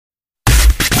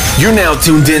You're now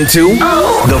tuned into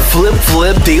the Flip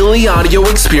Flip Daily Audio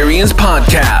Experience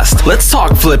Podcast. Let's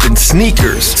talk flipping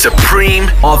sneakers, Supreme,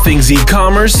 all things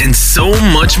e-commerce, and so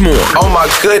much more. Oh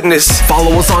my goodness.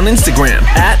 Follow us on Instagram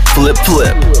at Flip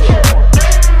Flip.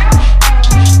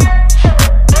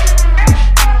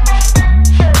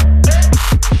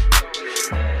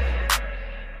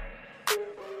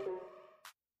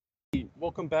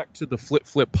 Welcome back to the Flip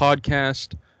Flip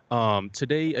Podcast.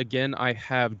 Today, again, I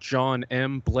have John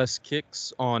M. Bless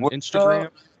Kicks on Instagram.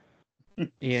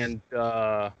 And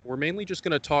we're mainly just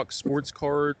going to talk sports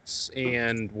cards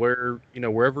and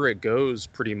wherever it goes,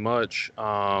 pretty much.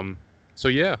 So,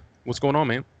 yeah, what's going on,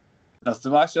 man?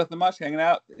 Nothing much. Hanging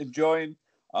out, enjoying.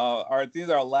 These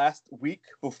are our last week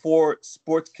before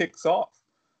sports kicks off.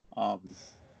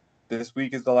 This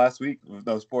week is the last week with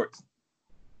no sports.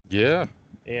 Yeah.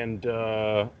 And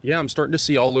I'm starting to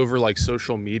see all over like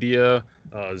social media,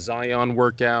 Zion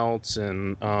workouts,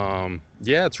 and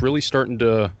it's really starting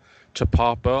to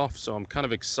pop off. So I'm kind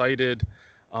of excited.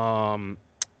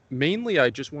 Mainly, I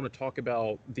just want to talk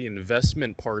about the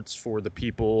investment parts for the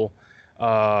people,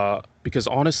 because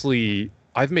honestly,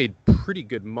 I've made pretty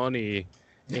good money,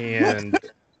 and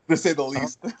to say the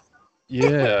least.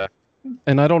 Yeah,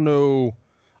 and I don't know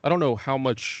how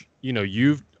much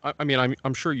you've.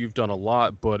 I'm sure you've done a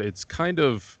lot, but it's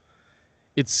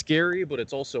scary, but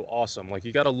it's also awesome. Like,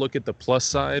 you got to look at the plus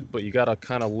side, but you got to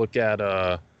kind of look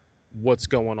at what's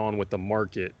going on with the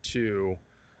market too.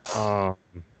 So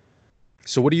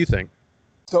what do you think?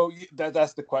 So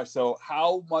that's the question. So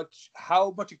how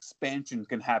much expansion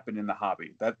can happen in the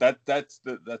hobby? That's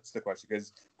the question,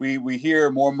 because we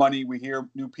hear more money, we hear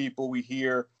new people, we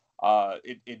hear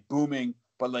it booming,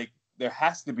 but like there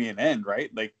has to be an end,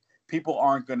 right? Like, people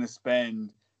aren't going to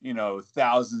spend,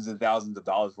 thousands and thousands of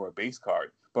dollars for a base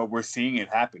card, but we're seeing it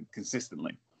happen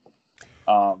consistently.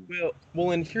 Well,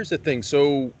 and here's the thing.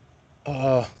 So,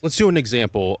 let's do an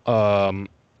example.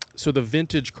 So the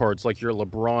vintage cards, like your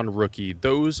LeBron rookie,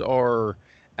 those are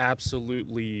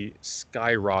absolutely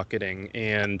skyrocketing.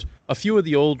 And a few of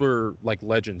the older, like,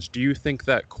 legends, do you think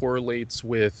that correlates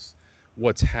with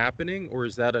what's happening, or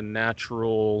is that a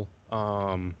natural,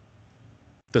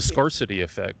 the scarcity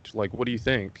effect? Like, what do you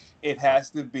think? It has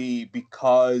to be,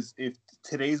 because if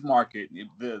today's market,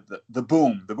 the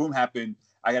boom happened,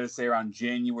 I got to say, around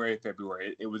January,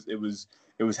 February. It was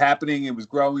happening. It was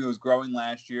growing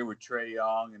last year with Trae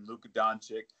Young and Luka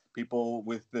Doncic. People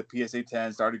with the PSA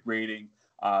 10 started grading.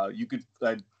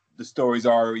 The stories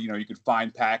are, you could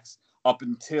find packs up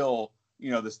until,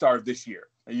 the start of this year.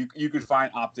 You could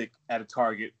find Optic at a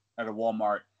Target, at a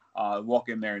Walmart, walk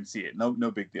in there and see it.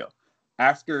 No big deal.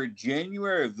 After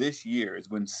January of this year is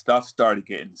when stuff started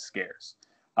getting scarce.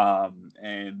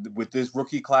 And with this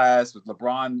rookie class, with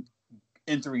LeBron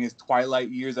entering his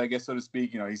twilight years, I guess, so to speak,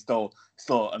 he's still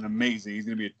an amazing. He's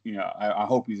going to be, I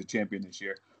hope he's a champion this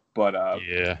year. But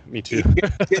yeah, me too.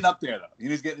 He's getting up there, though.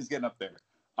 He's getting up there.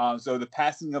 So the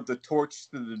passing of the torch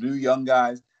to the new young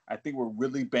guys, I think we're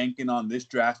really banking on this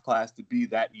draft class to be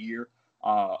that year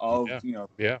LeBron,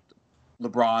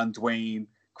 Dwayne,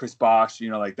 Chris Bosh,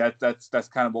 that's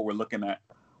kind of what we're looking at.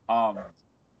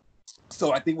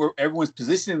 So I think everyone's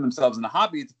positioning themselves in the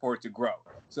hobby for it to grow.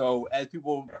 So as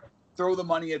people throw the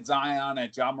money at Zion,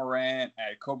 at Ja Morant,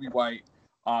 at Kobe White,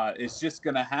 it's just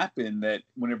going to happen that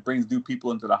when it brings new people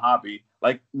into the hobby,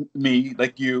 like me,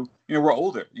 like you, we're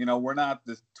older. We're not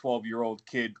this 12-year-old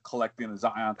kid collecting a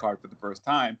Zion card for the first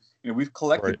time. We've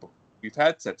collected before. We've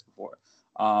had sets before.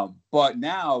 But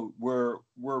now we're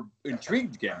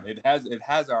intrigued again. It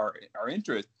has our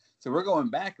interest. So we're going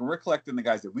back and we're collecting the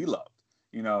guys that we loved.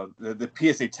 The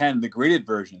PSA 10, the graded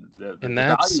versions.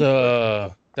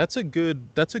 That's a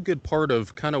good part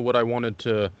of kind of what I wanted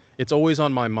to. It's always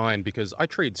on my mind because I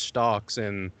trade stocks,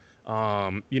 and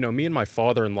me and my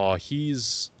father-in-law,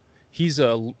 he's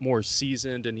a more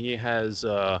seasoned, and he has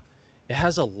it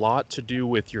has a lot to do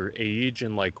with your age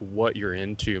and like what you're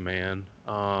into, man.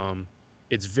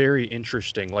 It's very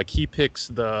interesting. Like, he picks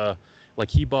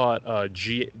he bought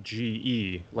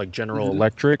GE, like General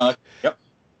Electric. Yep.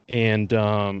 And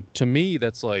to me,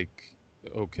 that's like,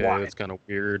 okay, Why? That's kind of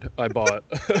weird. I bought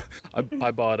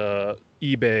I bought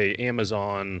eBay,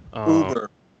 Amazon,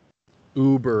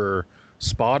 Uber,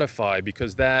 Spotify,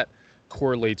 because that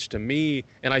correlates to me.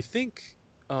 And I think,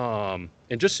 and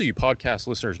just so you podcast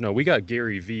listeners know, we got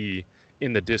Gary V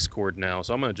in the Discord now,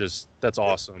 so I'm gonna that's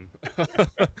awesome.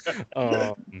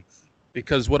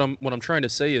 Because what I'm trying to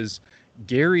say is,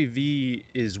 Gary V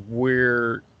is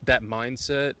where that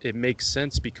mindset, it makes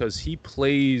sense, because he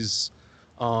plays,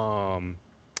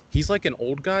 he's like an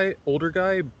older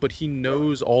guy, but he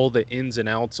knows all the ins and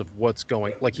outs of what's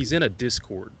going, like, he's in a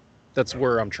Discord. that's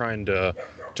where I'm trying to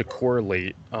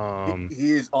correlate.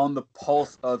 He is on the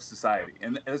pulse of society,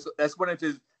 and that's one of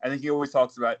his. I think he always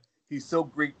talks about. He's so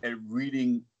great at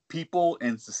reading people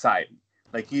and society.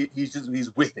 Like he's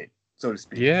with it, so to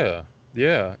speak.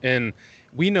 Yeah, and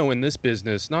we know in this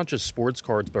business, not just sports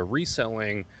cards, but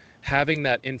reselling, having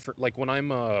that like when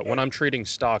I'm trading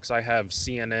stocks, I have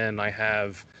CNN, I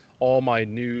have all my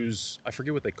news. I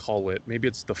forget what they call it. Maybe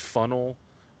it's the funnel,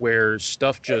 where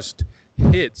stuff just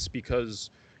hits because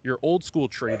your old school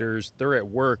traders, they're at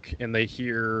work and they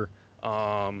hear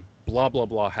blah blah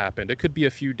blah happened. It could be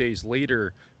a few days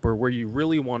later, but where you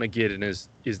really want to get in is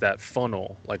that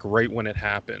funnel, like right when it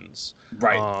happens.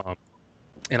 Right.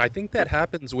 And I think that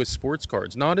happens with sports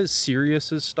cards, not as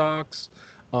serious as stocks,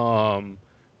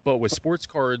 but with sports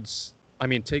cards. I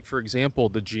mean, take for example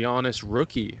the Giannis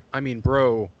rookie. I mean,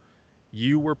 bro,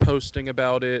 you were posting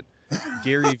about it.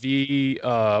 Gary V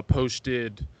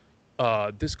posted,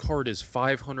 this card is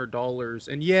 $500,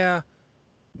 and yeah,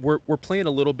 we're playing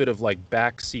a little bit of like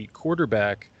backseat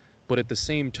quarterback, but at the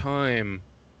same time,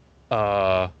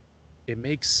 it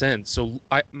makes sense. So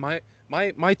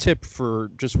my tip for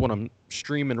just what I'm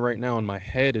streaming right now in my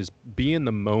head is be in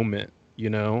the moment. You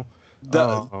know,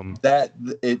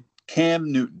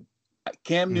 Cam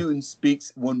Newton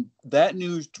speaks when that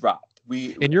news dropped.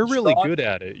 And you're really good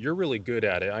at it. You're really good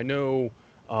at it. I know.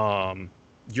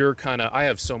 You're kind of. I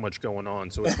have so much going on,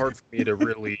 so it's hard for me to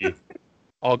really.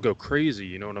 I'll go crazy.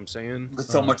 You know what I'm saying? With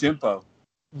so much info.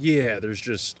 Yeah, there's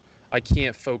just I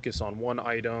can't focus on one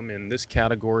item in this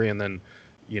category, and then,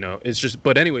 it's just.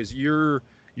 But anyways, you're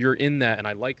in that, and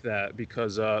I like that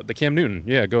because the Cam Newton.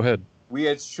 Yeah, go ahead. We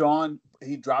had Sean.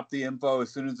 He dropped the info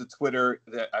as soon as the Twitter.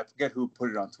 I forget who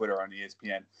put it on Twitter on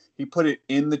ESPN. He put it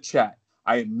in the chat.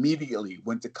 I immediately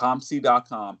went to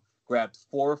ComC.com, grabbed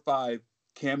 4 or 5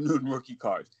 Cam Newton rookie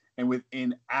cards, and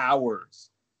within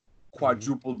hours,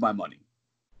 quadrupled my money.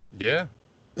 Yeah,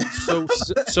 so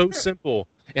simple,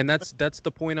 and that's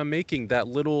the point I'm making.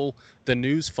 The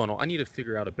news funnel. I need to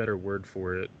figure out a better word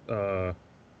for it.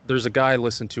 There's a guy I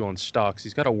listen to on stocks.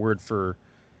 He's got a word for.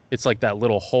 It's like that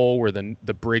little hole where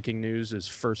the breaking news is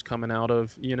first coming out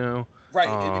of.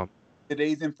 Right. In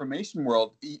today's information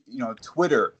world,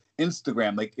 Twitter,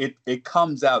 Instagram, like it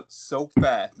comes out so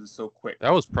fast and so quick.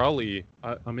 That was probably.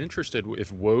 I'm interested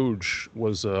if Woj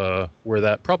was where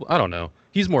that probably. I don't know.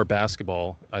 He's more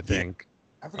basketball, I think.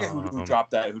 I forget who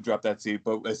dropped that. Who dropped that seed?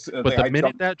 But the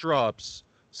minute that drops,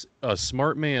 a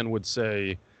smart man would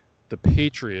say, the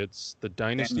Patriots, the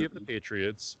dynasty of the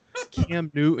Patriots,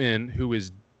 Cam Newton, who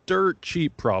is dirt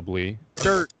cheap, probably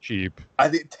dirt cheap. I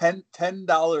think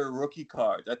 $10 rookie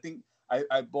cards. I think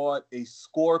I bought a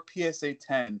Score PSA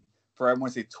 10 for I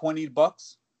want to say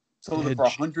 $20. Sold it for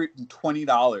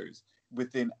 $120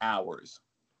 within hours.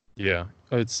 Yeah,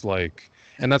 it's like,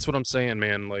 and that's what I'm saying,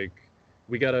 man. Like,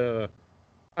 we gotta.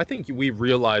 I think we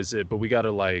realize it, but we gotta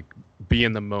like be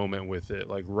in the moment with it,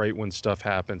 like right when stuff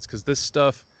happens, because this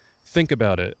stuff. Think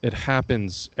about it. It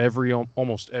happens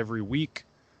almost every week,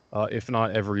 if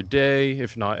not every day,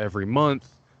 if not every month.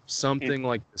 Something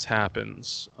like this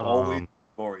happens. Always a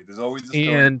story. There's always a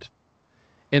story.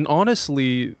 And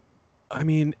honestly, I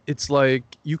mean, it's like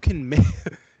you can make.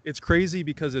 It's crazy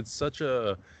because it's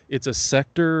a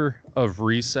sector of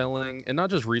reselling, and not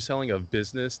just reselling, of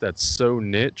business that's so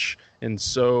niche and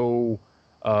so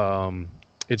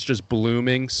it's just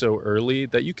blooming so early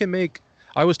that you can make.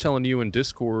 I was telling you in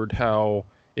Discord how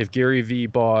if Gary V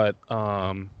bought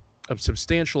a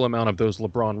substantial amount of those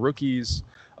LeBron rookies,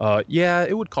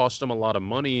 it would cost him a lot of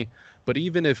money. But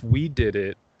even if we did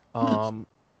it,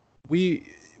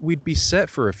 we'd be set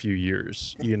for a few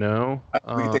years,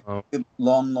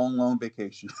 long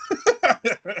vacation.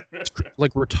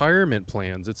 Like retirement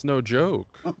plans. It's no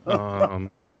joke.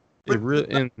 It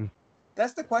really. And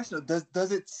that's the question.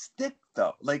 Does it stick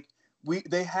though? Like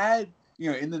they had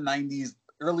in the 90s,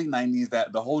 early 90s,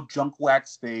 that the whole junk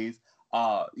wax phase.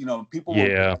 People.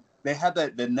 Yeah. They had the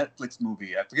Netflix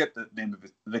movie. I forget the name of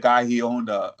it. The guy, he owned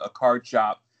a card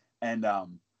shop, and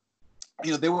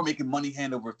they were making money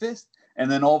hand over fist. And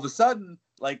then all of a sudden,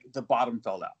 like the bottom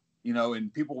fell out,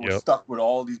 and people were stuck with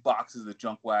all these boxes of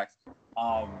junk wax.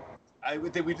 I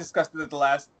think we discussed it at the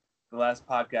last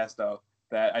podcast, though,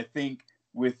 that I think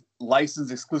with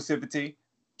license exclusivity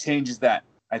changes that.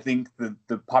 I think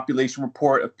the population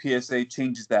report of PSA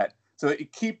changes that. So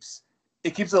it keeps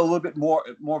it a little bit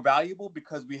more valuable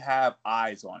because we have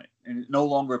eyes on it, and no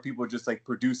longer people are just like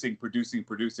producing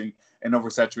and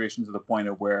oversaturation to the point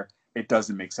of where it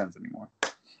doesn't make sense anymore.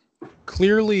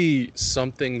 Clearly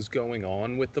something's going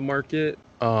on with the market,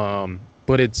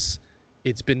 but it's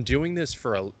been doing this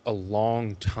for a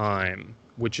long time.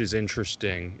 which is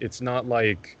interesting. It's not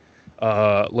like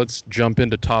let's jump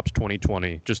into Topps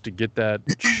 2020 just to get that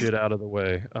shit out of the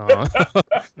way. Rip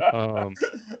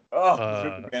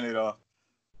the Band-Aid off.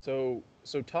 So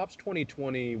Topps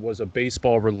 2020 was a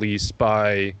baseball release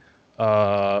by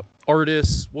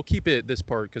artists. We'll keep it this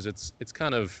part because it's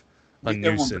kind of a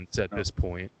nuisance at this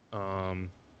point.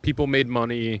 People made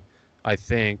money, I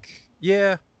think.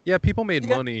 Yeah, people made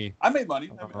money. I made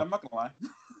money. I'm not gonna lie.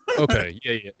 Okay,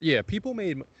 yeah. People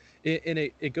made, and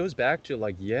it goes back to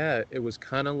like, yeah, it was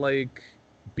kind of like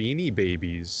Beanie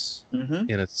Babies, and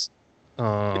it's,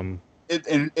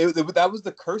 that was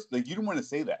the curse. Like, you didn't want to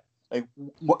say that. Like,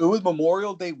 it was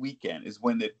Memorial Day weekend is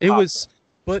when it was.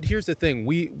 But here's the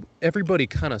thing: everybody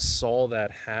kind of saw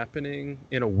that happening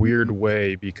in a weird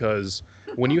way, because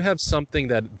when you have something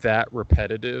that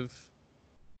repetitive,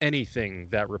 anything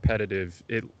that repetitive,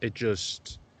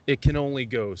 it can only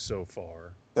go so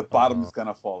far. The bottom's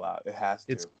gonna fall out. It has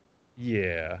to.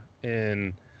 Yeah,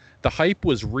 and the hype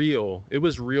was real. It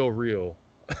was real.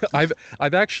 I've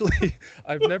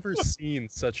never seen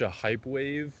such a hype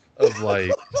wave of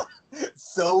like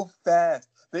so fast.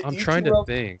 I'm trying to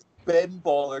think. Ben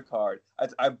Baller card.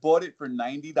 I bought it for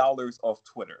 $90 off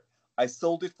Twitter. I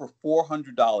sold it for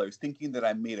 $400, thinking that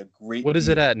I made a great. What is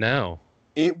it at now?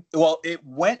 It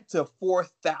went to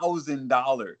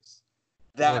 $4,000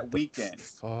 that weekend.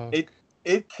 Fuck?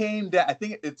 It came down. I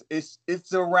think it's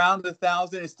around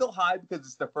 1,000. It's still high because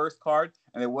it's the first card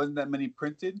and there wasn't that many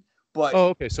printed. But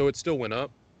okay, so it still went up.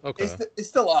 Okay, it's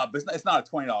still up. It's not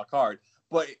a $20 card,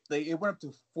 but it went up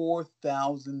to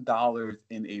 $4,000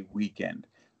 in a weekend.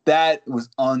 That was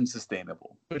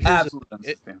unsustainable. Absolutely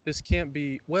unsustainable. This can't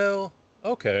be. Well,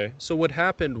 okay. So what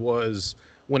happened was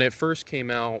when it first came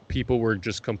out, people were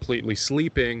just completely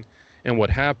sleeping. And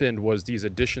what happened was these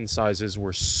edition sizes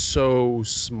were so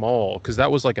small, because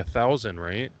that was like 1,000,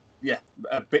 right? Yeah,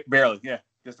 barely. Yeah,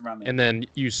 just around there. And then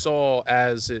you saw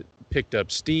as it picked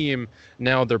up steam,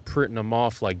 now they're printing them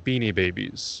off like Beanie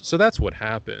Babies. So that's what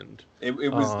happened. It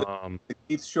was the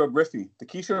Keith Shore Griffey. The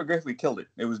Keith Shore Griffey killed it.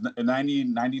 It was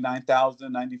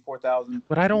 99,000, 94,000.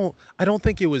 But I don't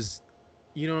think it was,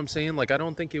 you know what I'm saying? Like, I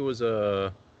don't think it was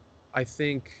I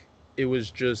think it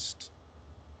was just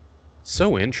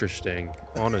so interesting,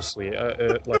 honestly.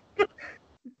 I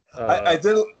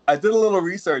did a little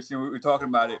research and we were talking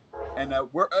about it, and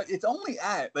it's only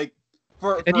at like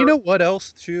and you know what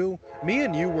else too? Me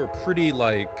and you were pretty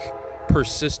like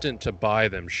persistent to buy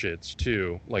them shits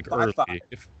too, like early.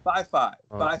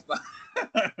 5.5.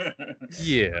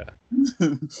 Yeah.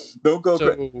 Don't go.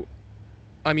 So,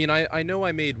 I mean, I know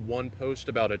I made one post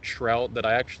about a Trout that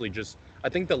I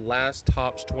think the last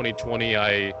Topps 2020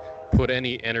 I put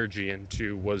any energy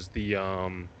into was the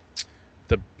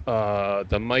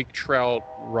Mike Trout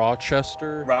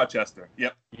Rochester.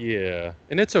 Yep. Yeah,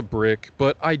 and it's a brick,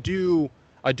 but I do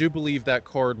believe that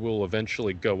card will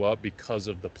eventually go up because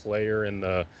of the player, and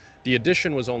the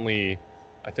edition was only,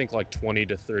 I think, like 20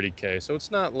 to 30K, so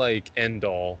it's not like end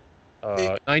all.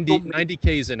 90K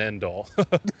is an end all.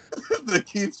 The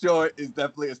Keith Shore is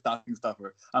definitely a stocking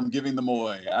stuffer. I'm giving them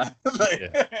away. Yeah.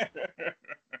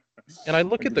 And I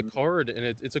look at the card, and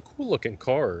it's a cool looking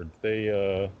card.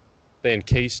 They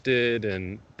encased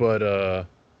it, but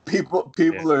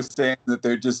people are saying that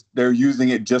they're using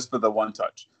it just for the one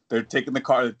touch. They're taking the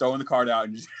card, they're throwing the card out,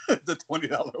 and it's a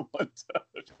 $20 one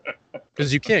touch.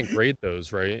 Because you can't grade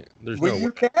those, right?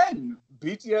 You can.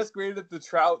 BTS graded the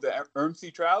Trout, the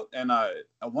Ermsey Trout, and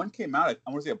one came out.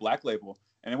 I want to say a black label,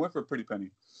 and it went for a pretty penny.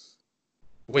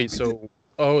 Wait, so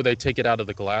they take it out of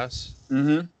the glass?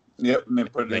 Mm-hmm. Yep, and they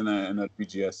put it in a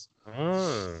BGS.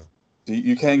 Oh.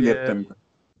 You can get them.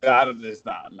 It's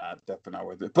not definitely not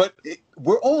worth it. But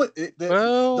we're only.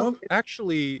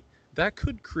 Actually, that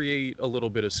could create a little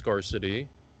bit of scarcity.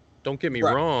 Don't get me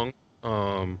wrong.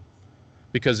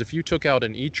 Because if you took out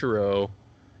an Ichiro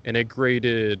and it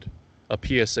graded a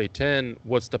PSA 10,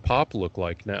 what's the pop look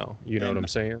like now? You know what I'm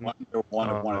saying?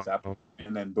 One is happening,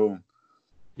 and then boom.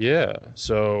 Yeah,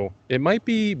 so it might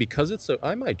be because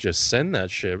I might just send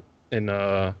that shit in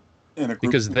a group,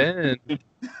 because then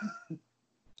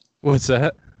what's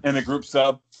that? In a group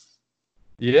sub.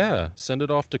 Yeah, send it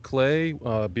off to Clay.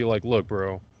 Be like, look,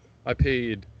 bro, I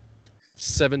paid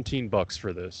 $17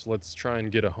 for this. Let's try and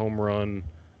get a home run,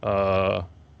 and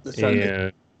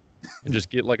just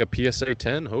get like a PSA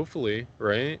 10, hopefully,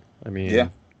 right? I mean, yeah,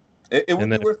 it would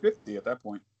be worth 50 at that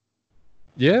point.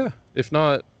 Yeah, if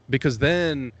not, because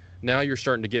then now you're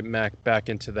starting to get back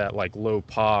into that like low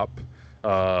pop,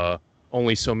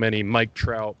 only so many Mike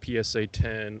Trout PSA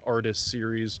 10 artist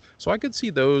series. So I could see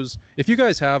those. If you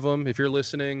guys have them, if you're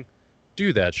listening,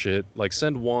 do that shit. Like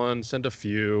send one, send a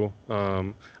few.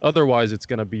 Otherwise, it's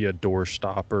gonna be a door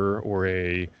stopper or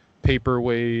a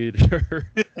paperweight.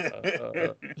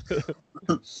 uh,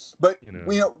 But you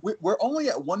know, we're only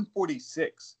at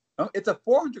 146. It's a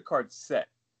 400 card set.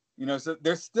 So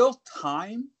there's still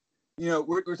time.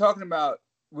 We're talking about,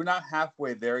 we're not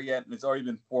halfway there yet, and it's already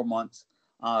been 4 months.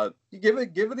 You give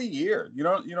it a year. You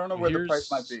don't know where the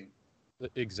price might be.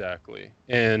 Exactly.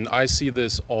 And I see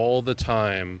this all the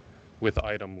time with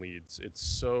item leads. It's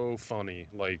so funny.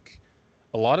 Like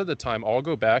a lot of the time I'll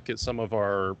go back at some of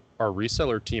our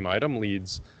reseller team item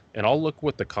leads and I'll look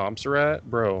what the comps are at.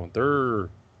 Bro, they're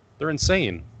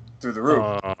insane. Through the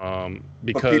roof.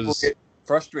 Because but people get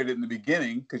frustrated in the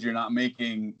beginning because you're not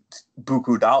making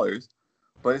buku dollars.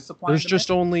 But it's supply.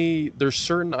 There's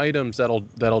certain items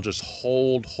that'll just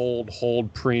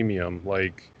hold premium.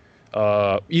 Like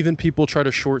even people try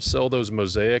to short sell those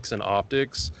mosaics and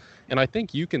optics, and I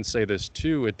think you can say this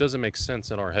too. It doesn't make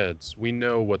sense in our heads. We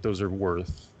know what those are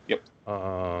worth. Yep.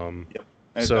 Yep.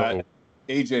 And so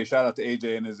AJ, shout out to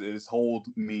AJ and his hold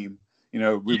meme.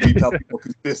 We tell people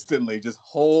consistently, just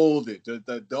hold it. Just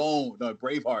don't. No,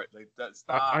 Braveheart. Like that.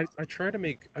 Stop. I try to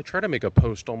make a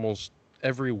post almost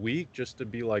every week just to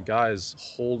be like, guys,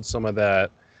 hold some of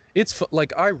that. It's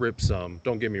like I rip some.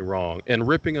 Don't get me wrong, and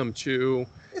ripping them too.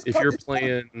 If you're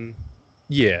playing,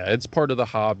 yeah, it's part of the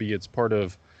hobby. It's part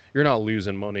of, you're not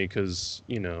losing money because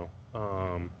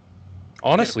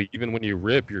honestly, even when you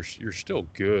rip, you're still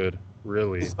good,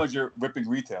 really. It's because you're ripping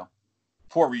retail,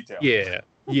 for retail. Yeah.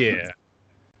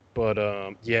 But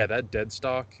yeah, that dead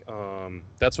stock,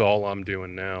 that's all I'm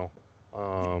doing now.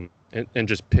 And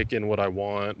just picking what I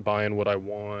want, buying what I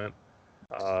want.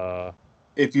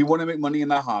 If you want to make money in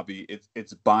that hobby,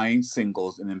 it's buying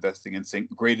singles and investing in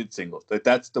graded singles.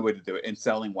 That's the way to do it. And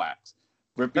selling wax.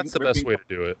 That's the best way to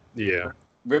do it. Yeah.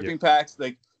 Ripping packs,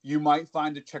 like you might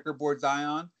find a checkerboard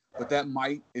Zion, but that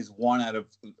is one out of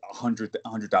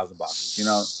 100,000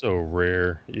 boxes. So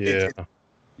rare. Yeah.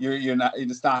 You're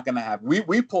just not gonna have.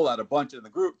 We pull out a bunch in the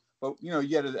group, but you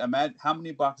got to imagine how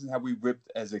many boxes have we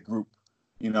ripped as a group,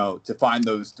 to find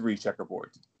those 3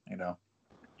 checkerboards,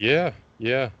 Yeah.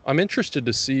 I'm interested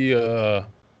to see and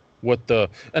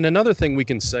another thing we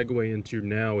can segue into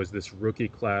now is this rookie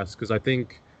class, because I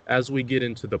think as we get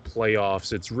into the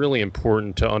playoffs, it's really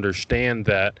important to understand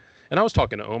that. And I was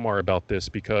talking to Omar about this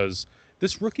because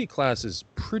this rookie class is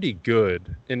pretty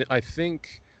good, and I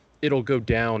think it'll go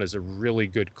down as a really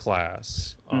good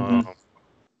class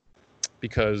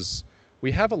because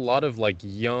we have a lot of like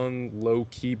young, low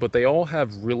key, but they all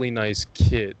have really nice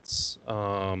kits.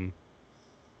 And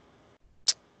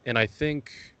I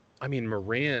think,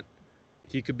 Morant,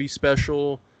 he could be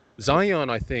special.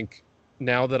 Zion, I think,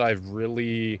 now that I've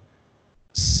really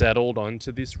settled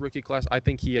onto this rookie class, I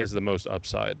think he has the most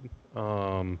upside.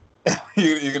 You're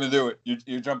going to do it.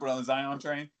 You're jumping on the Zion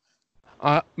train?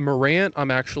 Morant,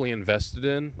 I'm actually invested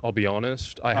in. I'll be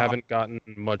honest. I haven't gotten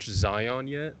much Zion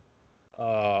yet.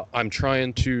 I'm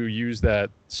trying to use that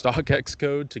StockX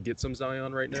code to get some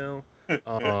Zion right now.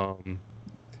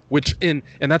 And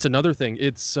that's another thing.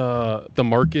 It's the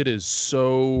market is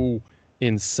so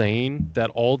insane that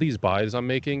all these buys I'm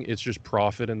making, it's just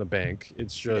profit in the bank.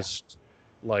 It's just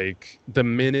like the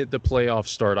minute the playoffs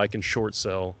start, I can short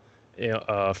sell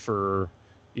for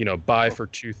buy for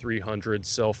 200-300,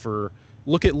 sell for.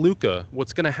 Look at Luka.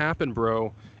 What's going to happen,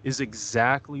 bro, is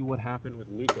exactly what happened with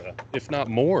Luka, if not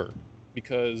more.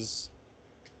 Because,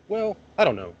 well, I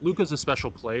don't know. Luka's a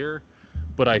special player,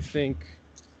 but I think,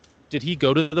 did he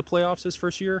go to the playoffs his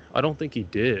first year? I don't think he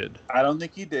did. I don't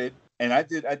think he did. And I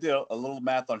did a little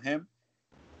math on him.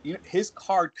 His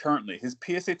card currently, his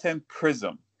PSA 10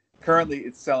 Prism, currently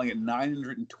it's selling at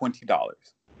 $920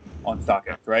 on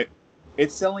StockX, right?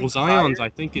 It's selling. Well, Zion's I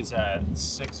think is at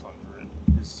 600.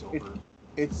 His silver.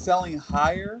 It's selling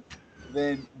higher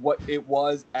than what it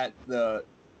was at the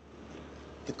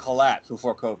collapse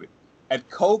before COVID. At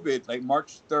COVID, like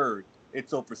March 3rd, it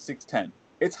sold for $610.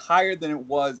 It's higher than it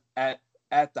was at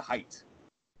the height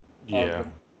of the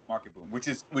market boom, which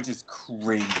is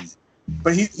crazy.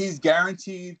 But he's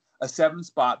guaranteed a 7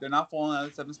 spot. They're not falling out of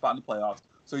the 7 spot in the playoffs.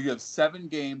 So you have 7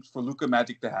 games for Luka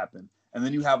Magic to happen. And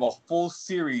then you have a full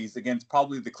series against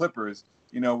probably the Clippers,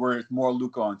 where it's more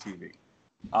Luka on TV.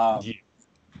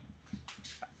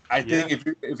 I think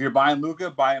if you're buying Luka,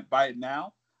 buy it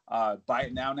now. Buy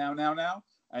it now,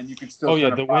 and you can still. Oh yeah,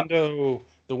 the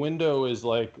window is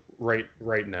like right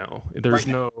now. There's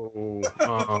no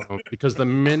because the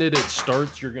minute it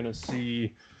starts, you're gonna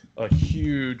see a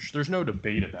huge. There's no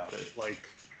debate about it. Like,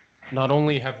 not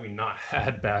only have we not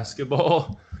had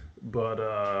basketball,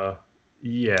 but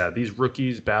yeah, these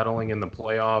rookies battling in the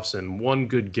playoffs, and one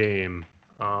good game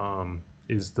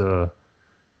is the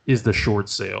short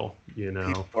sale. You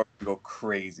People know. are gonna go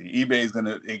crazy. eBay is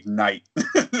gonna ignite.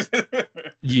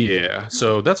 Yeah,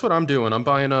 so that's what I'm doing. I'm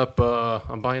buying up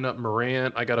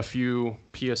Morant. I got a few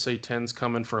PSA 10s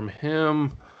coming from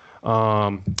him.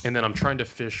 And then I'm trying to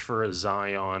fish for a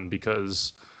Zion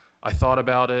because I thought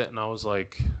about it and I was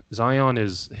like, Zion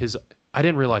is his I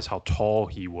didn't realize how tall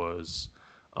he was.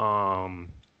 Um,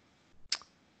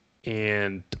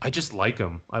 and I just like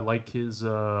him. I like his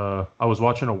I was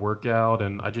watching a workout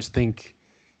and I just think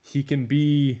he can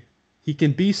be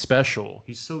special.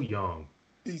 He's so young.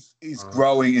 He's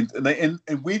growing,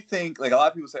 and we think like a lot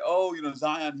of people say, oh,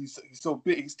 Zion, he's so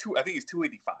big. I think he's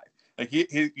 285. Like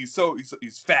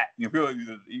he's fat. People,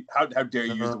 how dare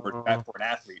you use the word fat for an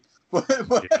athlete? But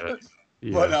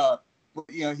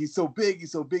he's so big.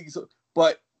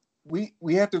 But we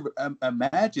have to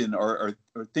imagine or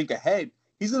think ahead.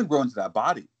 He's going to grow into that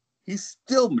body. He's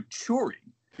still maturing.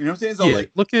 You know what I'm saying? So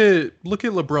look at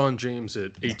LeBron James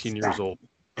at 18 years old.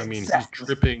 I mean, he's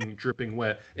dripping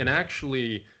wet. And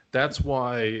actually, that's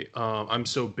why I'm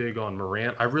so big on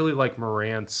Morant. I really like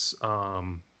Morant's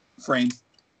frame.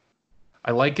 I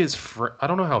like his I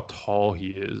don't know how tall he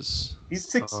is. He's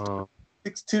 6'2".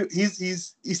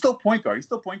 He's still point guard. He's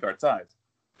still point guard size.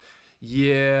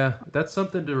 Yeah, that's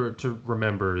something to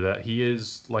remember, that he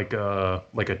is like a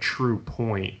true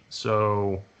point.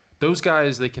 So those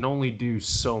guys, they can only do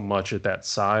so much at that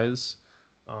size.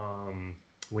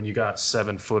 When you got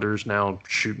 7-footers now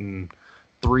shooting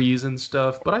threes and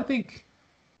stuff. But I think,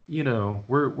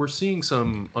 we're seeing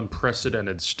some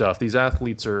unprecedented stuff. These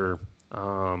athletes are,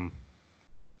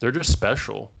 they're just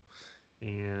special.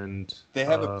 And they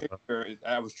have a picture.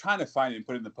 I was trying to find it and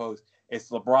put it in the post. It's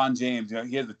LeBron James.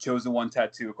 He has the Chosen One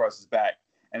tattoo across his back,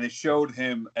 and it showed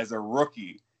him as a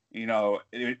rookie. With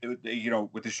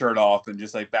the shirt off and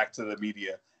just like back to the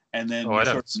media. And then I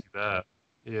didn't see that.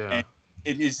 Yeah. And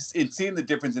it's seeing the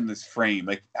difference in this frame,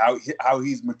 like how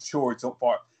he's matured so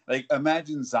far. Like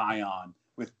imagine Zion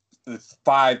with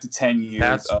 5 to 10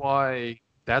 years.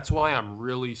 That's why I'm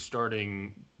really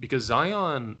starting, because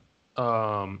Zion,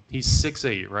 he's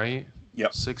 6'8", right?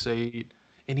 Yep. 6'8",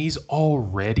 and he's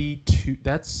already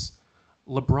that's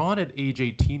LeBron at age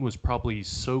 18 was probably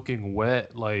soaking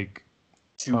wet like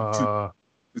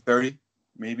 230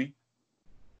 maybe.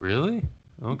 Really?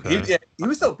 Okay. He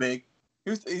was still big.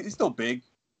 He's still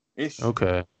big-ish.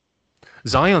 Okay.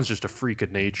 Zion's just a freak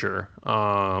of nature.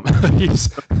 He's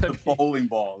the bowling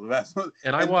ball.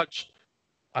 I watched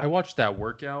that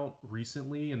workout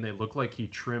recently, and they look like he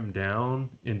trimmed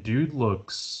down. And dude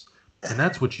looks, and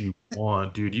that's what you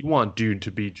want, dude. You want dude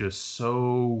to be just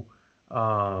so,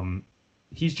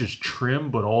 he's just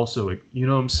trim, but also, you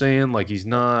know what I'm saying? Like he's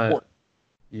not.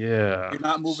 Yeah. You're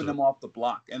not moving them off the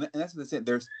block, and that's what I'm saying.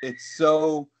 It's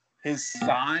so. His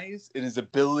size and his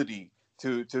ability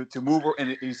to move,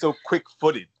 and he's so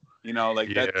quick-footed.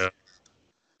 That's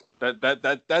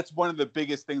one of the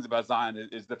biggest things about Zion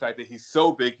is the fact that he's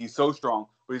so big, he's so strong,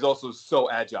 but he's also so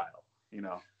agile.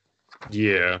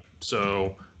 Yeah.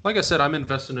 So, like I said, I'm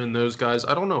investing in those guys.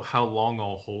 I don't know how long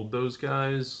I'll hold those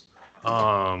guys.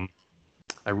 I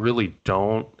really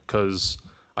don't, because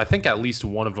I think at least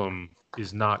one of them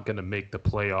is not going to make the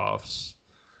playoffs.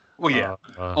 Well, yeah,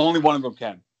 only one of them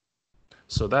can.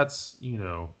 So that's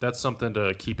something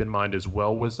to keep in mind as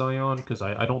well with Zion, because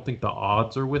I don't think the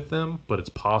odds are with them, but it's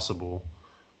possible.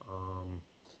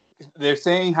 They're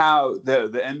saying how the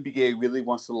NBA really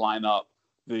wants to line up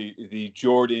the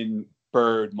Jordan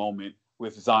Bird moment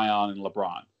with Zion and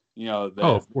LeBron.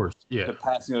 Of course, yeah. The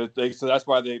passing, so that's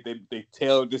why they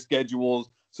tailored the schedules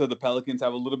so the Pelicans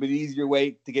have a little bit easier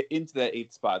way to get into that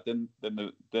 8th spot than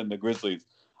the Grizzlies.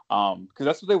 Because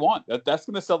that's what they want. That's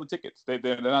going to sell the tickets.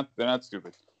 They're not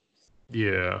stupid.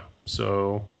 Yeah.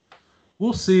 So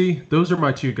we'll see. Those are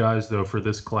my two guys though for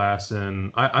this class,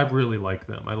 and I really like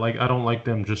them. I don't like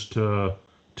them just to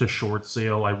short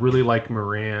sale. I really like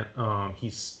Morant.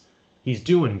 He's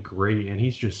doing great, and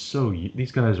he's just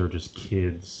these guys are just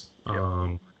kids.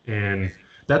 Yep. And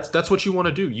that's what you want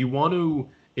to do. You want to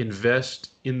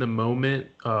invest in the moment.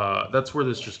 That's where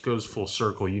this just goes full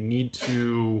circle. You need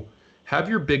to have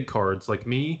your big cards. Like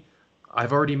me,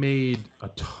 I've already made a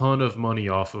ton of money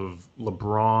off of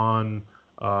LeBron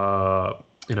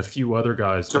and a few other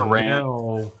guys. Durant.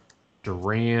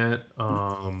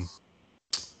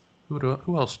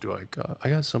 Who else do I got? I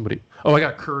got somebody. Oh, I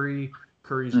got Curry.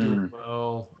 Curry's doing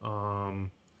well.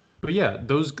 But yeah,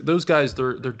 those guys,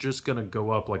 they're just gonna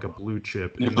go up like a blue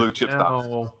chip. Blue chip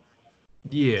now,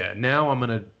 yeah. Now I'm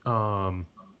gonna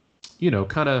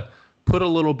kind of put a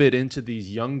little bit into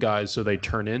these young guys so they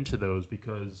turn into those,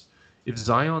 because if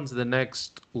Zion's the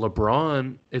next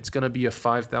LeBron, it's going to be a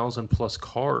 5,000 plus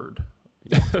card.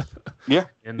 Yeah.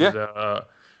 And Yeah.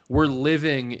 we're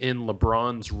living in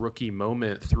LeBron's rookie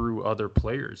moment through other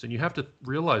players. And you have to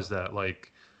realize that,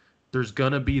 like, there's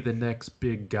going to be the next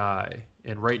big guy.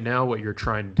 And right now what you're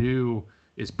trying to do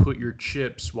is put your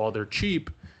chips, while they're cheap,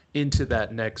 into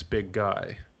that next big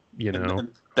guy, you know?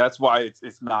 And that's why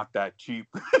it's not that cheap.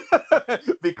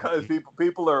 Because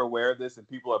people are aware of this and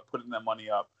people are putting their money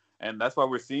up. And that's why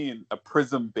we're seeing a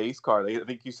Prism base card. I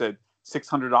think you said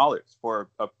 $600 for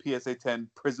a PSA 10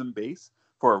 Prism base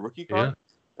for a rookie card. Yeah.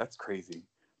 That's crazy.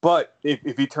 But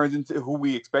if he turns into who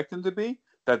we expect him to be,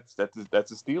 that's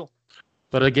a steal.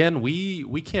 But again,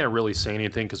 we can't really say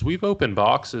anything because we've opened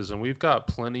boxes and we've got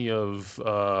plenty of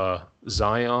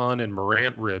Zion and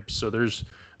Morant rips. So there's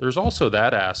also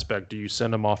that aspect. Do you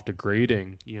send them off to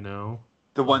grading? You know,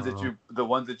 The ones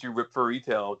that you rip for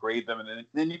retail, grade them, and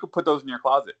then you can put those in your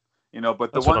closet. You know,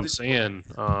 but that's what I'm saying.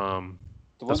 The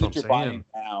ones that you're buying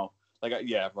now, like,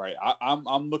 yeah, right.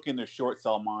 I'm looking to short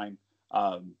sell mine.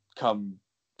 Come,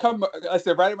 I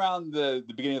said right around the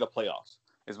beginning of the playoffs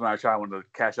is when I want to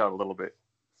cash out a little bit.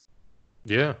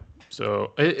 Yeah.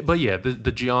 So, but yeah, the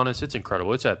Giannis, it's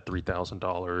incredible. It's at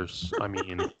 $3,000. I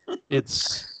mean,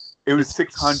 it was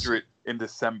 600 in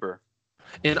December.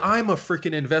 And I'm a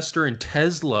freaking investor in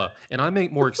Tesla, and I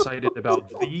make more excited about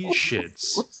these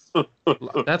shits.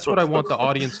 That's what I want the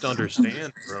audience to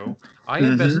understand, bro. I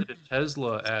invested in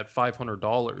Tesla at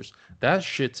 $500. That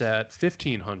shit's at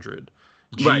 $1,500.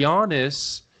 Right.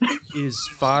 Giannis is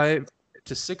 $500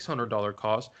 to $600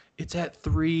 cost. It's at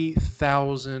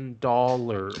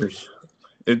 $3,000.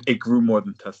 It grew more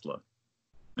than Tesla.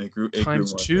 It grew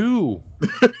times two.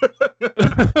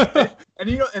 And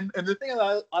you know, and the thing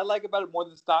I like about it more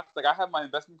than stocks, like I have my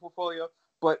investment portfolio,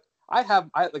 but I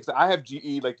have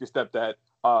GE, like your stepdad,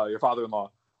 your father-in-law,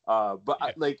 but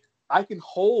I can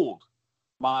hold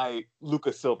my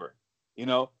Lucas Silver, you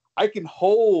know, I can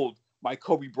hold my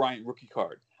Kobe Bryant rookie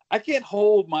card. I can't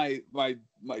hold my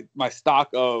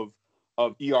stock of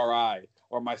ERI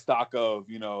or my stock of,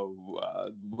 you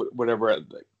know, whatever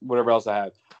else I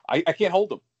have. I can't hold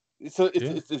them. So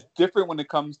it's different when it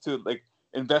comes to like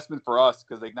investment for us,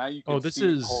 because like now you can hold it.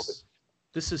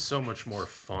 This is so much more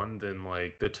fun than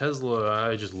like the Tesla.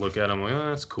 I just look at them like, oh,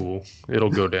 that's cool. It'll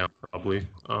go down probably.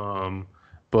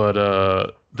 But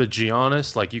the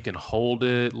Giannis, like you can hold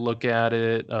it, look at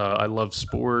it. I love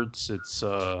sports. It's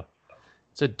a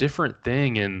different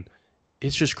thing, and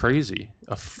it's just crazy.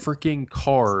 A freaking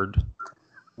card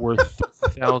worth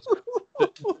 1,000.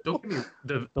 Don't get me.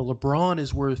 The LeBron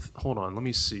is worth. Hold on, let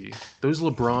me see. Those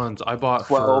LeBrons I bought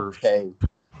 12K.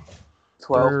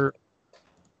 12.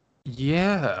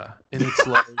 Yeah, and it's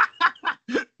like,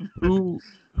 who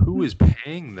is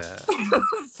paying that?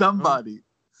 Somebody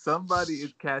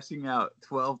is cashing out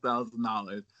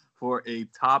 $12,000 for a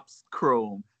Topps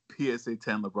Chrome PSA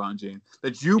 10 LeBron James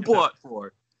that you bought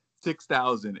for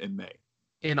 $6,000 in May.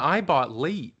 And I bought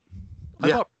late.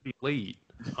 I bought pretty late.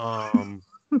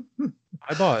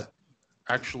 I bought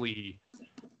actually,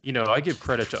 you know, I give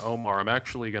credit to Omar. I'm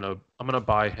gonna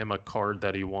buy him a card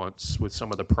that he wants with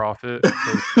some of the profit.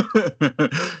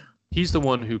 He's the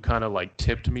one who kind of like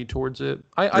tipped me towards it.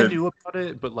 I knew about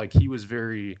it, but like he was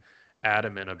very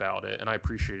adamant about it, and I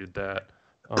appreciated that.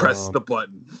 Press the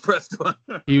button.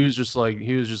 He was just like,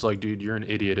 dude, you're an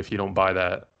idiot if you don't buy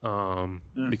that,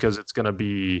 because it's gonna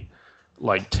be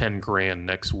like 10 grand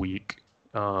next week.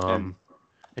 And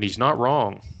he's not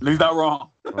wrong. He's not wrong.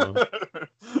 The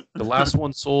last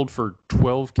one sold for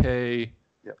 $12K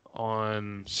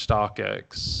on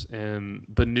StockX, and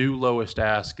the new lowest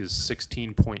ask is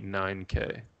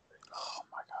 $16.9K. Oh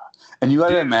my god! And you got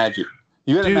to imagine.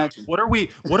 What are we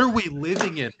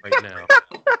living in right now?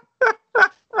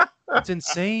 It's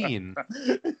insane.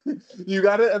 You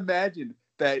got to imagine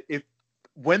that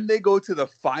when they go to the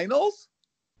finals.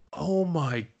 Oh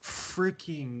my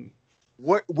freaking!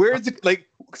 Where is it? Like,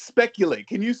 speculate.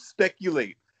 Can you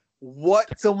speculate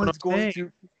what someone's going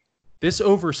to? This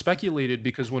over speculated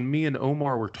because when me and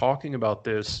Omar were talking about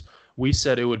this, we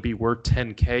said it would be worth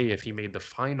 $10K if he made the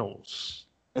finals.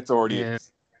 It's already and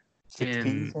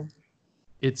 16.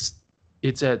 It's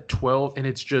at 12, and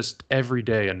it's just every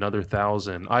day another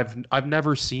 1,000. I've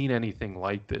never seen anything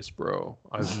like this, bro.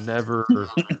 I've never.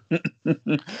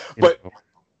 But.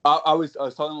 I was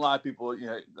telling a lot of people, you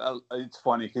know, it's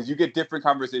funny because you get different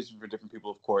conversations for different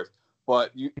people, of course. But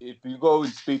if you go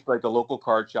and speak to like the local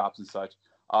card shops and such,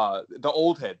 the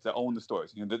old heads that own the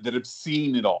stores, you know, that have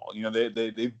seen it all, you know,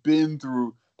 they've been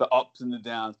through the ups and the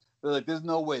downs. They're like, there's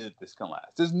no way that this can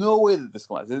last. There's no way that this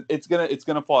can last. It's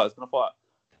gonna fall. It's gonna fall.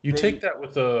 You take that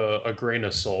with a grain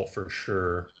of salt for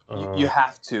sure. You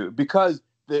have to, because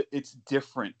it's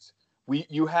different.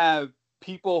 You have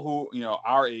people who,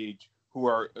 our age, who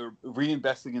are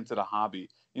reinvesting into the hobby.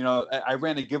 I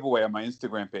ran a giveaway on my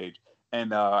Instagram page,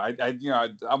 and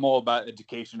I'm all about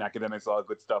education, academics, all that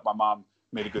good stuff. My mom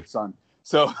made a good son,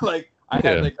 so I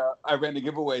ran a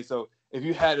giveaway. So if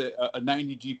you had a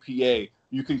 90 GPA,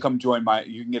 you can come join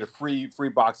you can get a free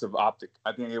box of Optic.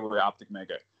 I think I gave away Optic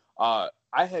Mega.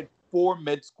 I had 4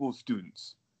 med school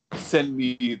students send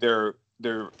me their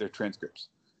transcripts.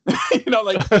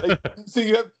 So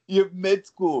you have med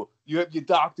school, you have your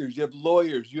doctors, you have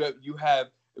lawyers, you have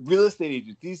real estate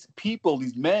agents. These people,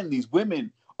 these men, these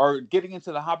women are getting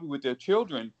into the hobby with their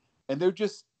children, and they're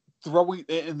just throwing,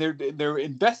 and they're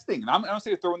investing. And I don't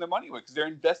say they're throwing their money away, because they're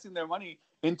investing their money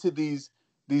into these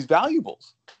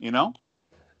valuables.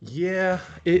 Yeah,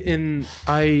 and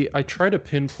I try to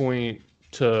pinpoint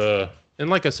to, and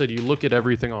like I said, you look at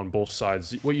everything on both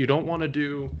sides. What you don't want to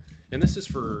do, and this is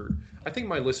for, I think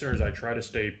my listeners, I try to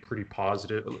stay pretty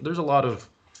positive. There's a lot of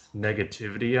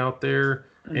negativity out there,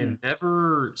 and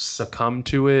never succumb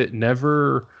to it.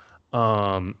 Never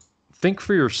think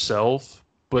for yourself,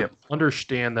 but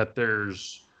understand that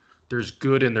there's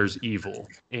good and there's evil,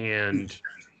 and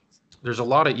there's a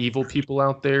lot of evil people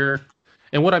out there.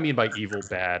 And what I mean by evil,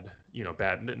 bad,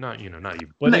 bad, not evil.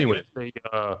 But anyway,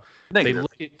 they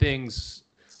look at things,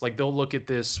 like they'll look at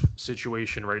this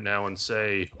situation right now and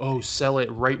say, oh, sell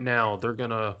it right now.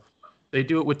 They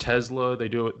do it with Tesla. They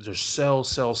do it, just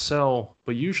sell.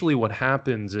 But usually what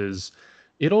happens is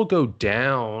it'll go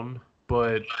down,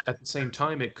 but at the same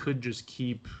time, it could just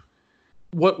keep,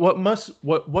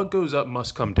 what goes up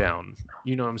must come down.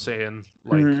 You know what I'm saying?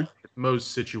 Like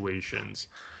most situations.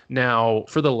 Now,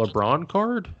 for the LeBron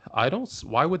card,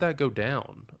 why would that go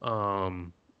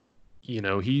down?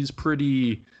 He's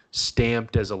pretty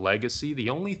stamped as a legacy. The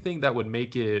only thing that would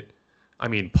make it,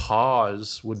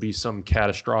 pause would be some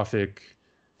catastrophic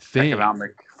thing.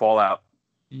 Economic fallout.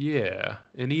 Yeah.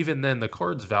 And even then, the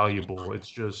card's valuable. It's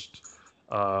just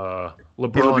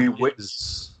LeBron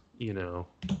is,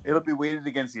 It'll be weighted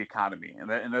against the economy.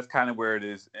 And that's kind of where it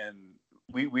is. And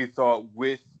we thought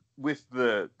with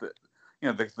the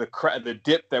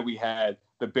dip that we had,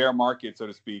 the bear market, so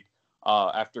to speak,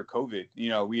 after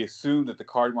COVID, we assumed that the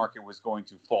card market was going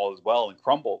to fall as well and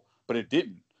crumble, but it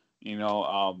didn't.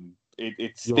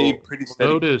 It stayed pretty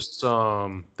steady. Notice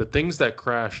the things that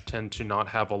crash tend to not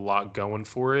have a lot going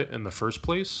for it in the first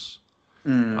place.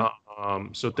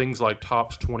 So things like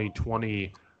Topps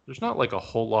 2020, there's not like a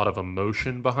whole lot of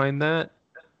emotion behind that.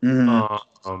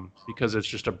 Because it's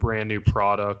just a brand new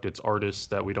product. It's artists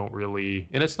that we don't really,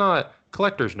 and it's not,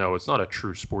 collectors know it's not a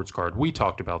true sports card. We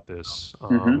talked about this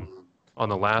on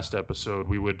the last episode.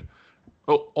 We would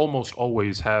almost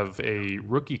always have a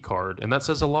rookie card, and that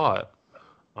says a lot,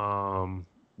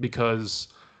 because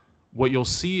what you'll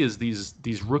see is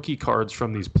these rookie cards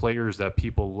from these players that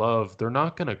people love, they're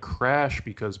not going to crash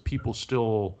because people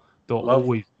they'll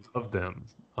always love them.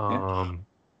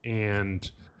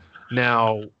 And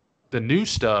now the new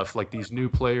stuff, like these new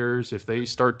players, if they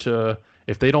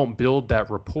don't build that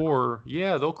rapport,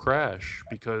 they'll crash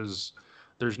because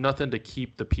there's nothing to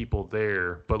keep the people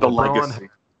there. But the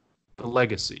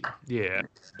legacy. Yeah.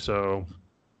 So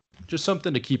just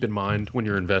something to keep in mind when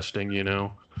you're investing,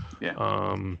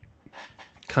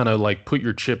 kind of like put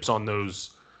your chips on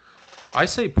those. I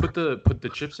say put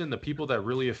the chips in the people that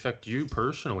really affect you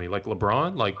personally. Like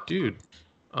LeBron, like, dude,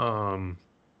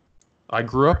 I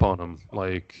grew up on him.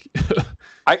 Like,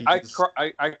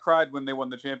 I cried when they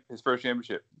won his first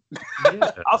championship.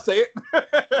 Yeah. I'll say it.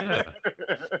 Yeah.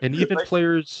 And even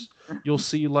players you'll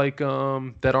see like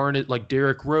that aren't like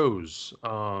Derrick Rose.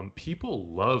 People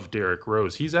love Derrick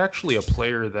Rose. He's actually a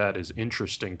player that is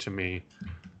interesting to me.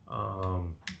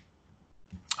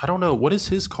 I don't know, what does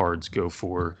his cards go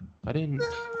for? I didn't.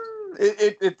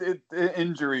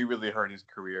 Injury really hurt his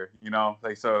career,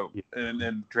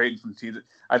 and trading from teams.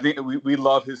 I think we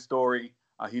love his story.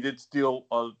 He did steal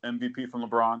an MVP from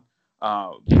LeBron,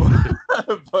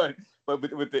 but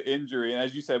with the injury, and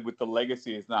as you said, with the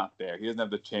legacy, it's not there. He doesn't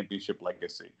have the championship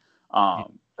legacy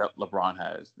that LeBron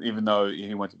has, even though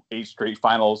he went to 8 straight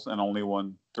finals and only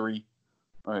won 3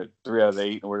 out of the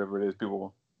 8 or whatever it is.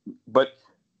 But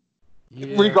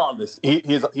regardless,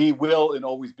 he will and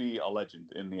always be a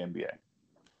legend in the NBA.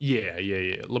 Yeah.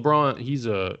 LeBron, he's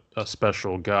a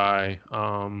special guy.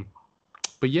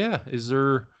 But yeah,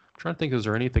 I'm trying to think, is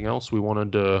there anything else we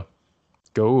wanted to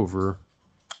go over?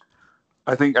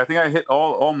 I think I hit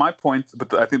all my points,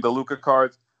 but I think the Luka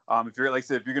cards, If you're like I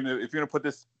said, if you're gonna put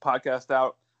this podcast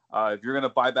out, if you're gonna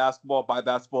buy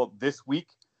basketball this week,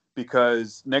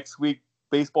 because next week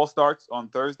baseball starts on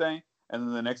Thursday, and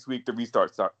then the next week the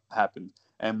restarts happen.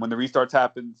 And when the restarts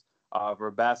happens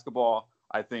for basketball,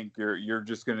 I think you're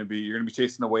gonna be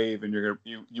chasing the wave, and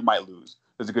you might lose.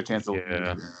 There's a good chance of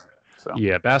losing. So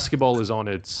yeah, basketball is on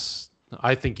its.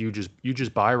 I think you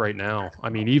just buy right now. I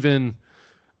mean, even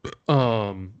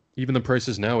the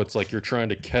prices now, it's like you're trying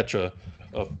to catch a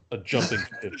jumping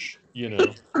fish. You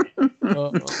know,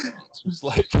 it's just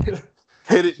like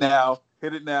hit it now,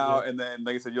 and then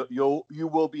like I said, you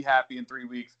will be happy in 3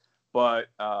 weeks. But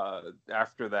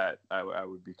after that, I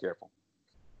would be careful.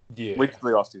 Yeah, wait till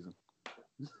the off season.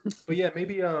 But yeah,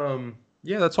 maybe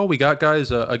that's all we got,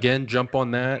 guys. Again, jump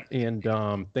on that, and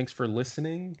thanks for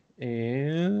listening.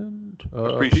 And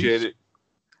appreciate it.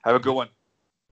 Have a good one.